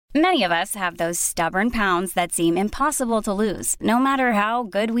Many of us have those stubborn pounds that seem impossible to lose, no matter how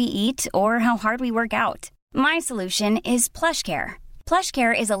good we eat or how hard we work out. My solution is PlushCare.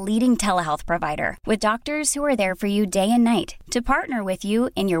 PlushCare is a leading telehealth provider with doctors who are there for you day and night to partner with you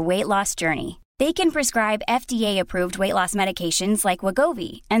in your weight loss journey. They can prescribe FDA-approved weight loss medications like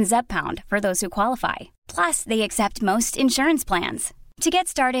Wegovy and Zepbound for those who qualify. Plus, they accept most insurance plans. To get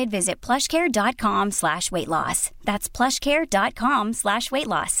started, visit plushcare.com/weightloss. That's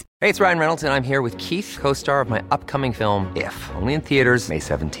plushcare.com/weightloss. Hey, it's Ryan Reynolds, and I'm here with Keith, co-star of my upcoming film, If, only in theaters May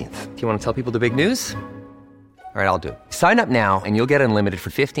 17th. Do you want to tell people the big news? All right, I'll do it. Sign up now and you'll get unlimited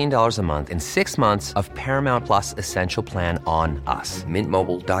for $15 a month and 6 months of Paramount Plus Essential Plan on us.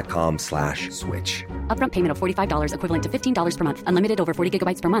 MintMobile.com/switch. Upfront payment of $45 equivalent to $15 per month. Unlimited over 40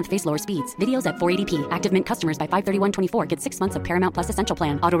 gigabytes per month. Face lower speeds. Videos at 480p. Active Mint customers by 531.24 get 6 months of Paramount Plus Essential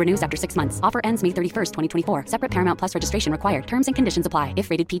Plan. Auto renews after 6 months. Offer ends May 31st, 2024. Separate Paramount Plus registration required. Terms and conditions apply if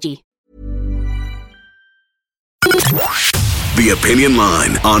rated PG. The Opinion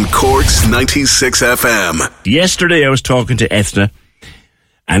Line on Cork's 96 FM. Yesterday I was talking to Ethna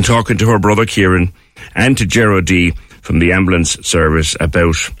and talking to her brother Kieran and to Gerard D from the ambulance service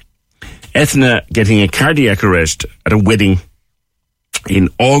about Ethna getting a cardiac arrest at a wedding in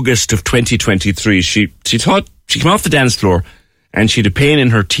August of 2023. She thought she came off the dance floor and she had a pain in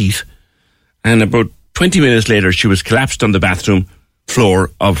her teeth, and about 20 minutes later she was collapsed on the bathroom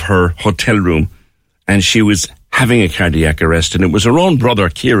floor of her hotel room and she was having a cardiac arrest, and it was her own brother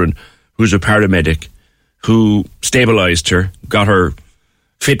Kieran, who's a paramedic, who stabilised her, got her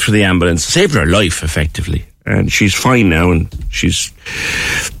fit for the ambulance, saved her life effectively, and she's fine now, and she's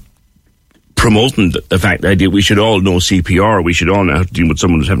promoting the fact that we should all know CPR, we should all know how to deal with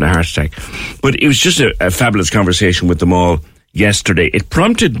someone who's having a heart attack. But it was just a fabulous conversation with them all yesterday. It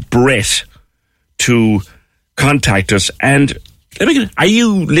prompted Brett to contact us, and are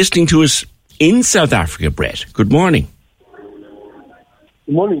you listening to us in South Africa, Brett? Good morning.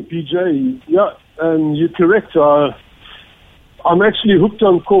 Good morning, PJ. Yeah, you're correct. I'm actually hooked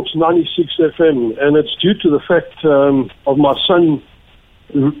on Cork's 96 FM, and it's due to the fact of my son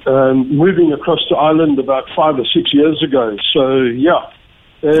moving across to Ireland about 5 or 6 years ago. So, yeah,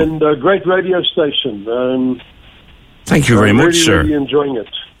 and a great radio station. Thank you very much, sir. Really enjoying it.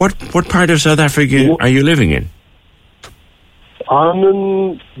 What part of South Africa are you living in? I'm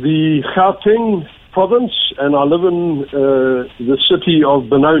in the Gauteng province, and I live in the city of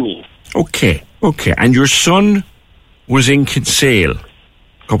Benoni. Okay. And your son was in Kinsale a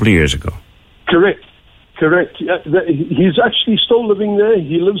couple of years ago? Correct. He's actually still living there.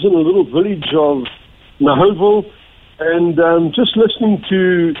 He lives in a little village of Nahovel, and just listening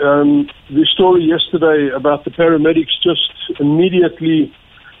to the story yesterday about the paramedics just immediately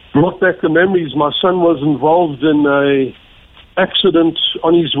brought back the memories. My son was involved in a accident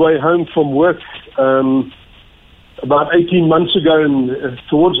on his way home from work about 18 months ago,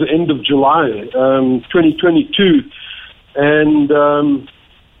 towards the end of July 2022, and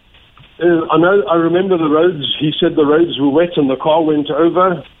I remember the roads. He said the roads were wet and the car went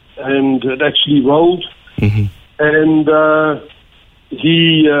over and it actually rolled. Mm-hmm. And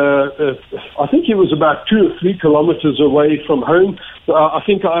I think he was about 2 or 3 kilometers away from home. I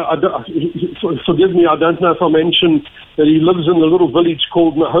think, forgive me, I don't know if I mentioned that he lives in a little village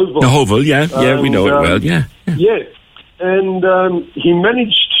called Nahovel. Nahovel, yeah, we know it well, yeah. Yeah, and he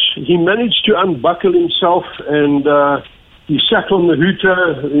managed to unbuckle himself, and he sat on the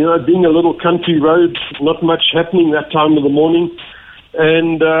hooter, being a little country road, not much happening that time of the morning.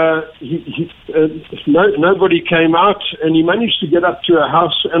 And nobody came out, and he managed to get up to a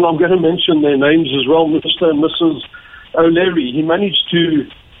house, and I'm going to mention their names as well, Mr. and Mrs. O'Leary. He managed to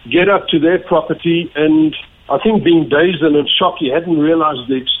get up to their property, and I think being dazed and in shock, he hadn't realized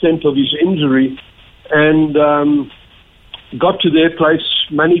the extent of his injury, and got to their place,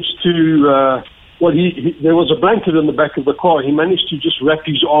 managed to, there was a blanket in the back of the car. He managed to just wrap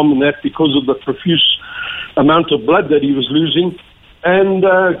his arm in that because of the profuse amount of blood that he was losing. And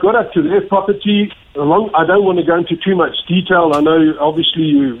got up to their property. I don't want to go into too much detail. I know,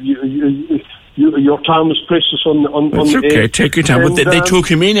 obviously, your time was precious on That's the okay. air. Take your time. And, but they took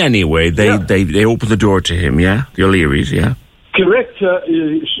him in anyway. They opened the door to him. Yeah, the O'Learys. Yeah. Correct.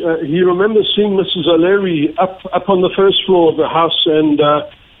 He remembers seeing Mrs. O'Leary up on the first floor of the house, and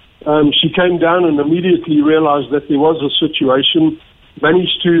she came down and immediately realized that there was a situation.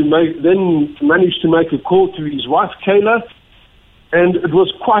 Managed to make a call to his wife, Kayla. And it was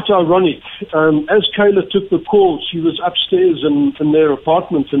quite ironic. As Kayla took the call, she was upstairs in their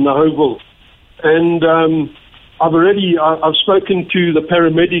apartment in Nahovel. And I've spoken to the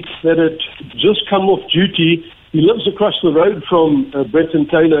paramedics that had just come off duty he lives across the road from Brett and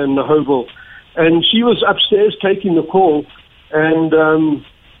Taylor in Nahoville. And she was upstairs taking the call, and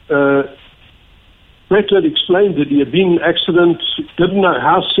Brett had explained that he had been in an accident, didn't know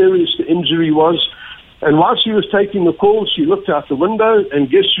how serious the injury was. And while she was taking the call, she looked out the window, and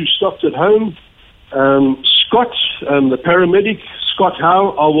guess who stopped at home? Scott, the paramedic, Scott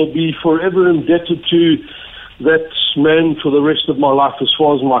Howe. I will be forever indebted to that man for the rest of my life, as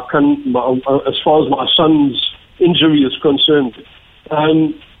far as my son's injury is concerned.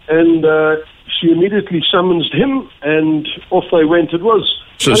 She immediately summoned him, and off they went. It was.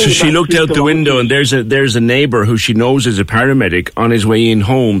 So she looked out the window, and there's a neighbour who she knows is a paramedic on his way in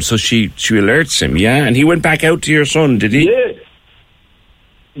home. So she alerts him, yeah, and he went back out to your son, did he? Yeah.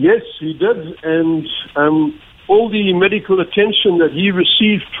 Yes, he did, and all the medical attention that he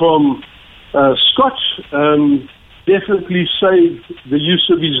received from Scott definitely saved the use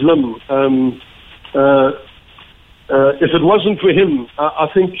of his limb. If it wasn't for him, I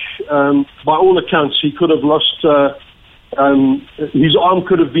think, by all accounts, he could have lost. His arm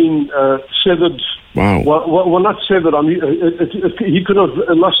could have been severed. Wow. Well, not severed. I mean, he could have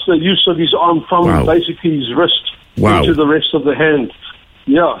lost the use of his arm from basically his wrist into the rest of the hand.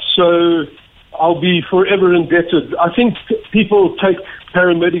 Yeah, so I'll be forever indebted. I think people take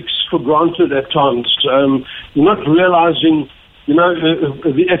paramedics for granted at times, not realizing,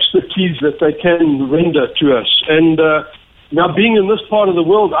 the expertise that they can render to us. And now, being in this part of the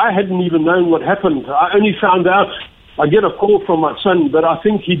world, I hadn't even known what happened. I only found out. I get a call from my son, but I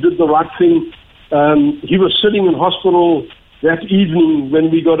think he did the right thing. He was sitting in hospital that evening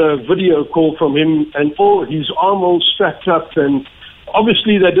when we got a video call from him, and his arm all strapped up, and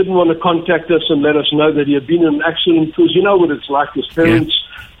obviously they didn't want to contact us and let us know that he had been in an accident, because you know what it's like as parents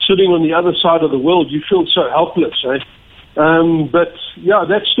sitting on the other side of the world. You feel so helpless, eh? But yeah,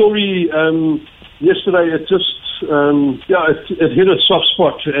 that story yesterday, it just it hit a soft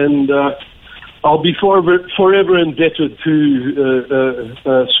spot, and I'll be forever indebted to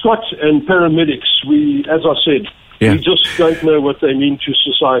Scott and paramedics. As I said, we just don't know what they mean to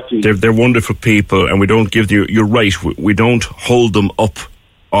society. They're wonderful people, and we don't give you. You're right. We don't hold them up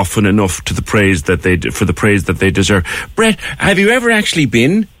often enough to the praise that they deserve. Brett, have you ever actually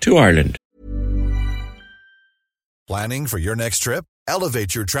been to Ireland? Planning for your next trip?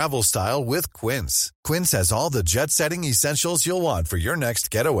 Elevate your travel style with Quince. Quince has all the jet-setting essentials you'll want for your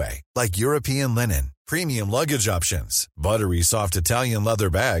next getaway, like European linen, premium luggage options, buttery soft Italian leather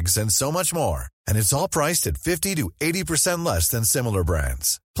bags, and so much more. And it's all priced at 50 to 80% less than similar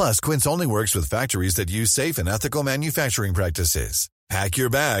brands. Plus, Quince only works with factories that use safe and ethical manufacturing practices. Pack your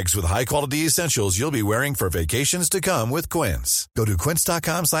bags with high-quality essentials you'll be wearing for vacations to come with Quince. Go to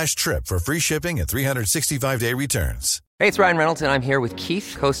quince.com/trip for free shipping and 365-day returns. Hey, it's Ryan Reynolds, and I'm here with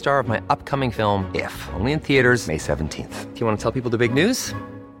Keith, co-star of my upcoming film, If, only in theaters May 17th. Do you want to tell people the big news?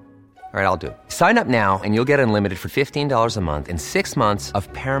 All right, I'll do it. Sign up now and you'll get unlimited for $15 a month and 6 months of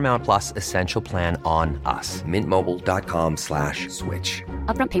Paramount Plus Essential Plan on us. MintMobile.com/switch.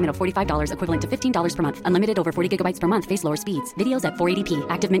 Upfront payment of $45 equivalent to $15 per month. Unlimited over 40 gigabytes per month. Face lower speeds. Videos at 480p.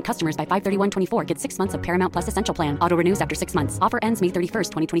 Active Mint customers by 531.24 get 6 months of Paramount Plus Essential Plan. Auto renews after 6 months. Offer ends May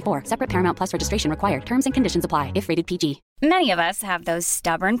 31st, 2024. Separate Paramount Plus registration required. Terms and conditions apply if rated PG. Many of us have those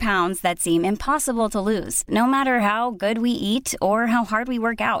stubborn pounds that seem impossible to lose, no matter how good we eat or how hard we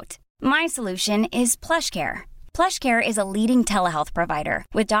work out. My solution is PlushCare. PlushCare is a leading telehealth provider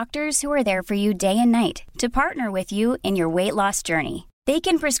with doctors who are there for you day and night to partner with you in your weight loss journey. They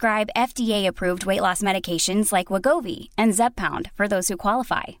can prescribe FDA-approved weight loss medications like Wegovy and Zepbound for those who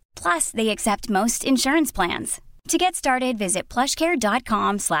qualify. Plus, they accept most insurance plans. To get started, visit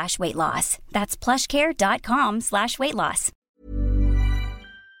plushcare.com/weightloss. That's plushcare.com/weightloss.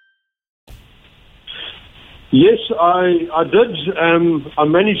 Yes, I did. I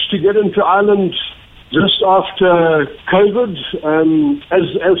managed to get into Ireland just after COVID.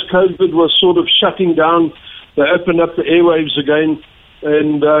 As COVID was sort of shutting down, they opened up the airwaves again,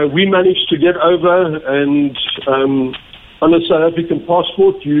 and we managed to get over. And on a South African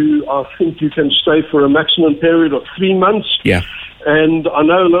passport, I think you can stay for a maximum period of 3 months. Yeah. And I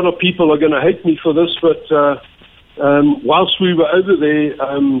know a lot of people are going to hate me for this, but whilst we were over there,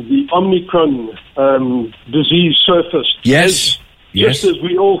 the Omicron disease surfaced. Yes. Just as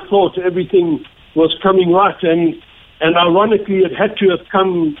we all thought everything was coming right, and ironically, it had to have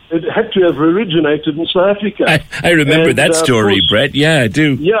originated in South Africa. I remember that story, course, Brett. Yeah, I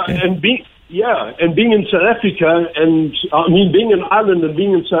do. Yeah, and being in South Africa, and I mean being in Ireland and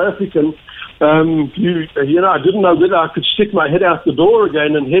being in South African. I didn't know whether I could stick my head out the door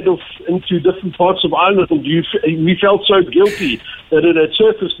again and head off into different parts of Ireland. We felt so guilty that it had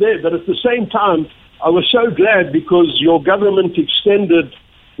surfaced there, but at the same time, I was so glad because your government extended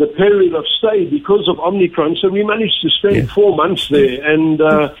the period of stay because of Omicron, so we managed to spend 4 months there, and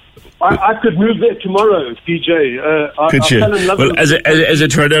I could move there tomorrow, PJ. Could you? Well, as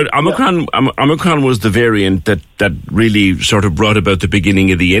it turned out, Omicron was the variant that really sort of brought about the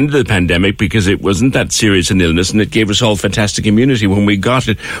beginning of the end of the pandemic, because it wasn't that serious an illness, and it gave us all fantastic immunity when we got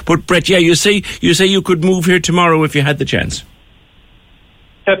it. But Brett, you say you could move here tomorrow if you had the chance.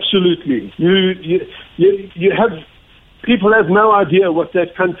 Absolutely. You have. People have no idea what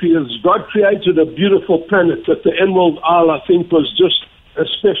that country is. God created a beautiful planet, but the Emerald Isle, I think, was just a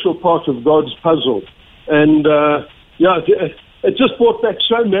special part of God's puzzle. And, it just brought back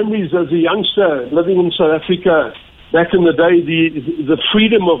so memories as a youngster living in South Africa back in the day, the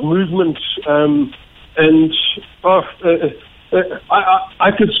freedom of movement.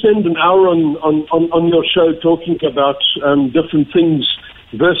 I could spend an hour on your show talking about different things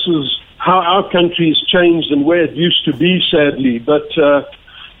versus how our country has changed and where it used to be, sadly. But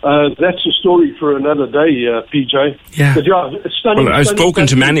that's a story for another day, PJ. Yeah. But it's stunning. Well, I've spoken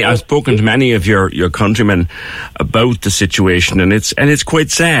to many of your countrymen about the situation, and it's quite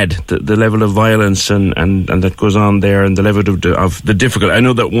sad, the level of violence and that goes on there, and the level of the difficult. I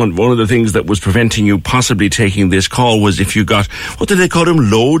know that one of the things that was preventing you possibly taking this call was if you got, what did they call them,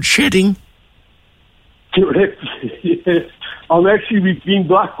 load shedding? Correct. Yeah. I'm actually being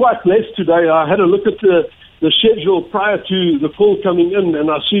quite blessed today. I had a look at the schedule prior to the call coming in,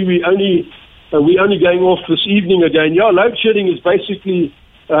 and I see we only going off this evening again. Yeah, load shedding is basically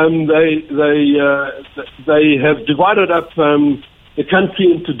they have divided up the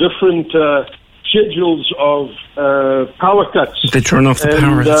country into different schedules of power cuts. They turn off the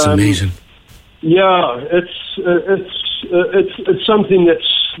power. That's amazing. Yeah, it's something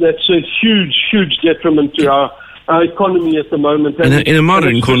that's a huge detriment to our economy at the moment. In a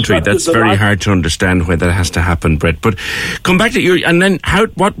modern country, that's very hard to understand why that has to happen, Brett. But come back to you, and then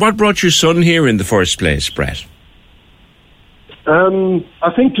what brought your son here in the first place, Brett?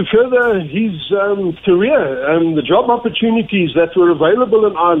 I think to further his career, the job opportunities that were available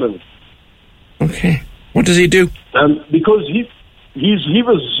in Ireland. Okay, what does he do? Because he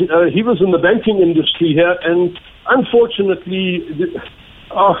was in the banking industry here, and unfortunately.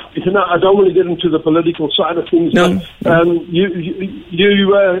 I don't want to get into the political side of things, no. But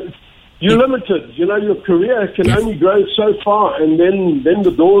you're limited. Your career can only grow so far, and then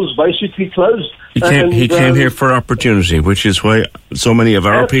the doors basically close. He came here for opportunity, which is why so many of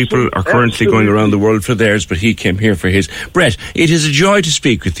our people are currently going around the world for theirs, but he came here for his. Brett, it is a joy to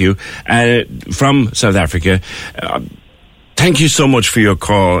speak with you from South Africa. Thank you so much for your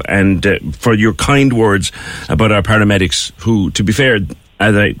call and for your kind words about our paramedics who, to be fair,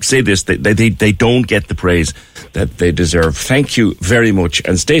 as I say this, they don't get the praise that they deserve. Thank you very much,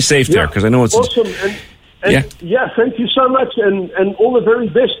 and stay safe there, because I know it's awesome. Thank you so much, and all the very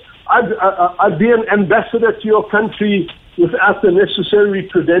best. I'd be an ambassador to your country without the necessary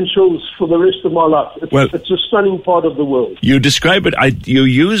credentials for the rest of my life. It's a stunning part of the world. You describe it. You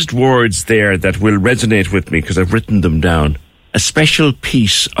used words there that will resonate with me because I've written them down. A special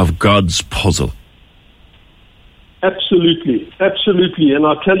piece of God's puzzle. Absolutely. And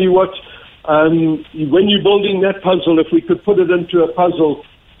I'll tell you what, when you're building that puzzle, if we could put it into a puzzle,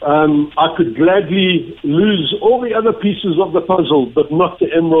 I could gladly lose all the other pieces of the puzzle, but not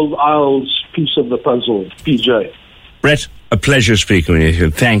the Emerald Isles piece of the puzzle, PJ. Brett, a pleasure speaking with you.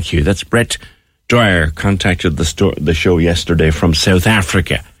 Thank you. That's Brett Dwyer, contacted the show yesterday from South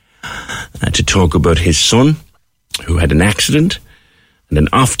Africa to talk about his son, who had an accident, and an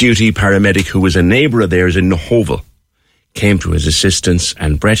off-duty paramedic who was a neighbour of theirs in Nahoval came to his assistance,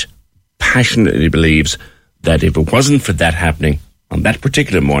 and Brett passionately believes that if it wasn't for that happening on that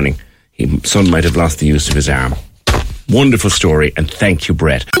particular morning, his son might have lost the use of his arm. Wonderful story, and thank you,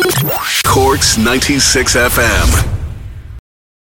 Brett. Cork's 96 FM.